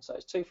keywords. So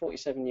it's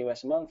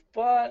 $247 a month.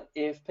 But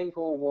if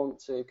people want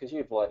to, because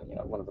you've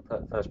one of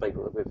the first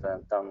people that we've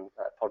done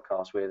a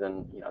podcast with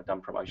and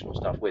done promotional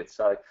stuff with,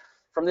 so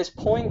from this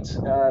point,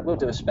 we'll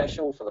do a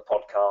special for the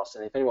podcast,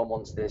 and if anyone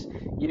wants this,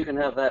 you can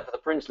have that for the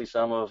princely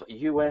sum of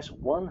US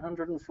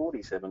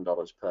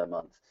 $147 per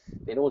month.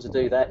 In order to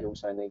do that, you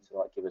also need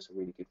to give us a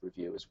really good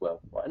review as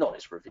well, an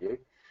honest review.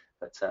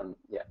 But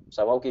yeah,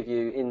 so I'll give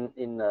you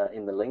in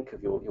the link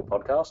of your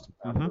podcast.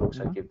 We'll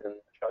also give them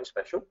a show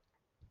special.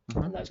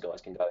 And those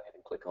guys can go ahead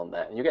and click on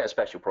that, and you get a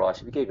special price.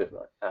 If you give it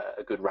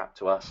a good rap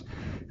to us,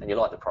 and you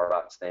like the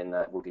products, then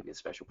we'll give you a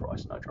special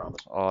price, no dramas.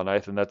 Oh,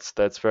 Nathan,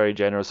 that's very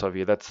generous of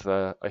you. That's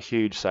a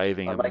huge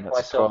saving. I make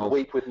myself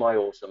weep with my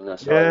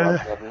awesomeness.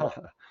 Yeah.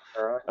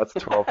 All right. That's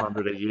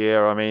 $1,200 a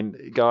year. I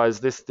mean,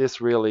 guys,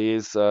 this really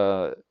is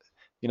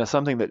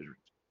something that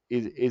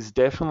is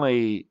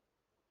definitely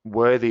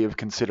worthy of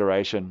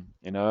consideration.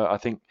 I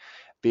think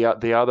the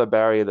other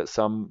barrier that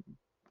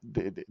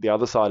the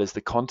other side is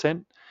the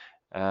content.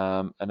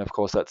 And of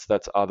course,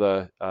 that's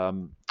other.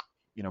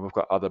 We've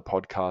got other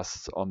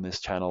podcasts on this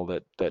channel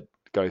that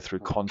go through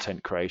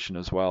content creation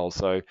as well.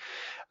 So,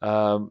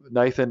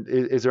 Nathan,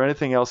 is there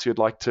anything else you'd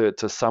like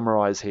to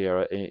summarize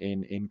here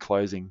in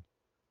closing?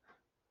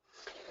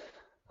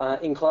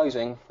 In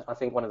closing, I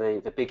think one of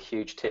the big,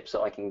 huge tips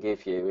that I can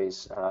give you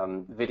is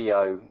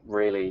video.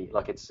 Really,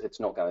 it's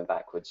not going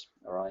backwards.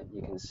 All right,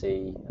 you can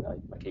see.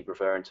 I keep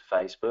referring to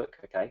Facebook,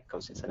 okay,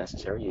 because it's a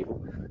necessary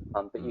evil.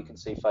 But you can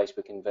see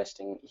Facebook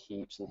investing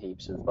heaps and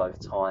heaps of both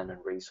time and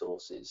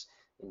resources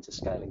into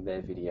scaling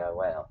their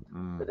video out.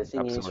 But the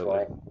thing is,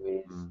 right,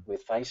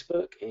 with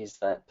Facebook is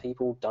that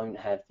people don't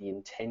have the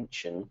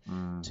intention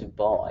to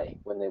buy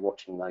when they're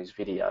watching those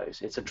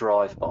videos. It's a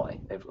drive-by.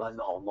 They're like,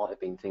 I might have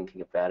been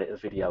thinking about it. A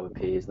video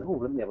appears, and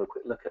let me have a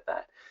quick look at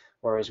that.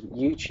 Whereas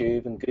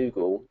YouTube and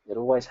Google, it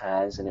always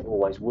has and it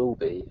always will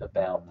be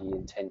about the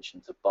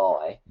intention to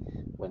buy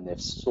when they've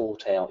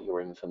sought out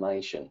your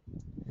information.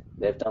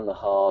 They've done the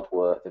hard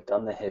work. They've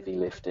done the heavy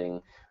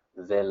lifting.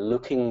 They're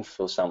looking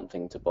for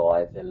something to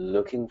buy. They're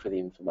looking for the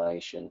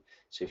information.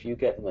 So if you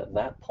get them at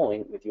that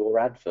point with your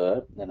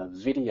advert and a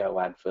video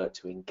advert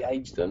to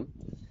engage them,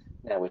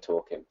 now we're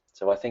talking.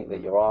 So I think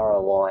that your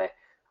ROI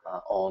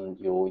on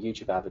your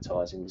YouTube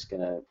advertising is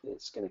gonna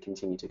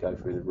continue to go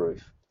through the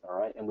roof. All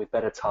right, and with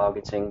better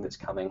targeting that's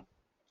coming,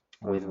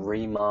 with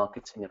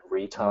remarketing and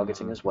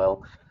retargeting as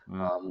well.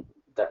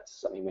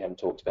 That's something we haven't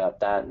talked about,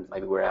 Dan.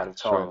 Maybe we're out of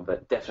time,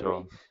 but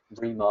definitely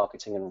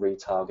remarketing and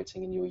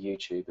retargeting in your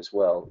YouTube as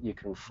well. You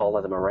can follow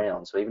them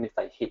around. So even if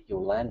they hit your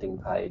landing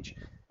page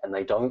and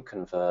they don't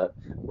convert,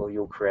 well,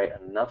 you'll create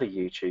another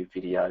YouTube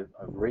video,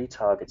 a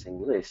retargeting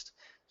list,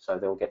 so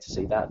they'll get to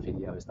see that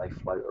video as they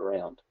float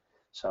around.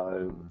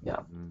 So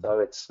yeah, so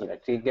it's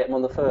you get them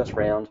on the first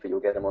round, but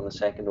you'll get them on the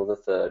second or the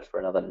third for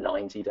another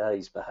 90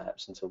 days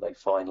perhaps until they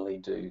finally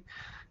do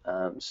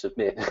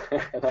submit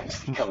and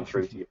actually come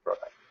through to your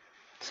product.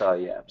 So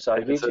yeah, so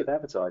YouTube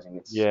advertising,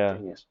 it's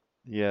genius.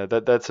 Yeah,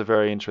 that's a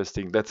very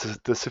interesting.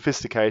 The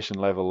sophistication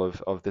level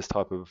of this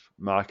type of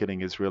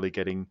marketing is really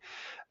getting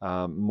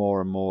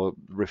more and more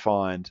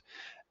refined,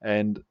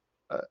 and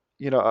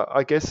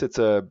I guess it's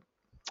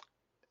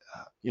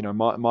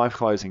my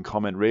closing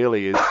comment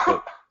really is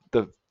that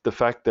the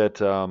fact that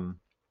the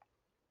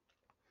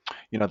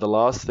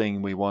last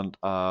thing we want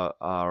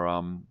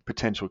our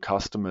potential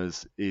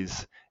customers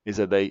is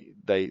that they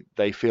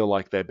feel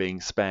like they're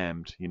being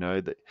spammed.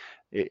 That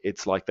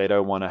it's like they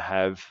don't want to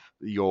have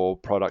your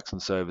products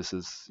and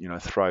services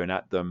thrown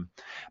at them,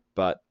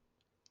 but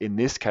in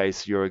this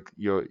case,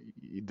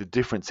 the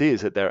difference is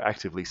that they're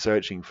actively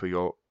searching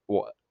for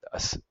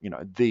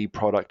the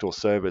product or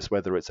service,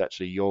 whether it's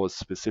actually yours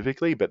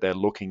specifically, but they're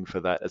looking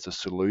for that as a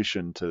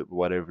solution to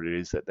whatever it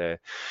is that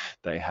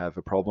they have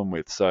a problem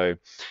with. So,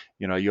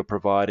 you're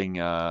providing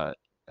a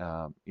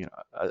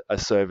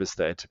service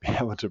there to be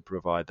able to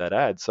provide that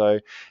ad. So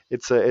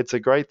it's a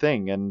great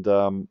thing, and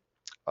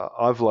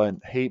I've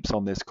learned heaps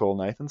on this call,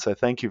 Nathan. So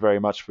thank you very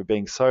much for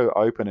being so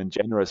open and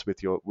generous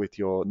with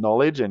your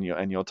knowledge and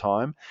your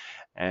time.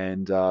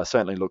 And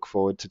certainly look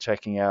forward to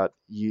checking out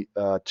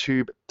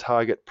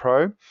TubeTarget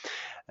Pro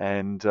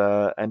and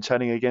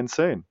chatting again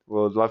soon.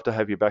 We'd love to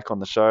have you back on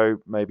the show,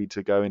 maybe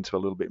to go into a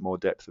little bit more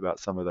depth about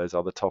some of those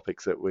other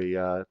topics that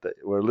that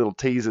were little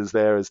teasers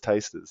there as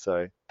tasters.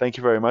 So thank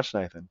you very much,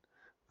 Nathan.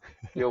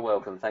 You're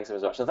welcome. Thanks so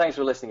much. And thanks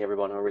for listening,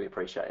 everyone. I really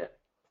appreciate it.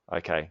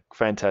 Okay,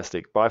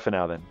 fantastic. Bye for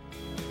now then.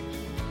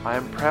 I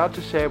am proud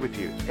to share with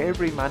you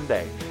every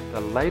Monday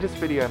the latest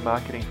video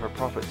marketing for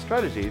profit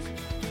strategies,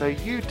 so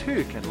you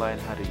too can learn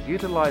how to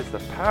utilize the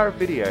power of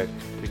video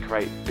to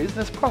create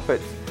business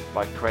profits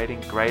by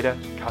creating greater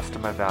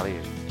customer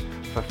value.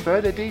 For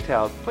further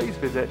details, please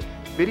visit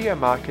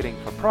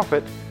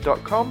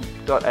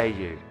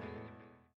videomarketingforprofit.com.au.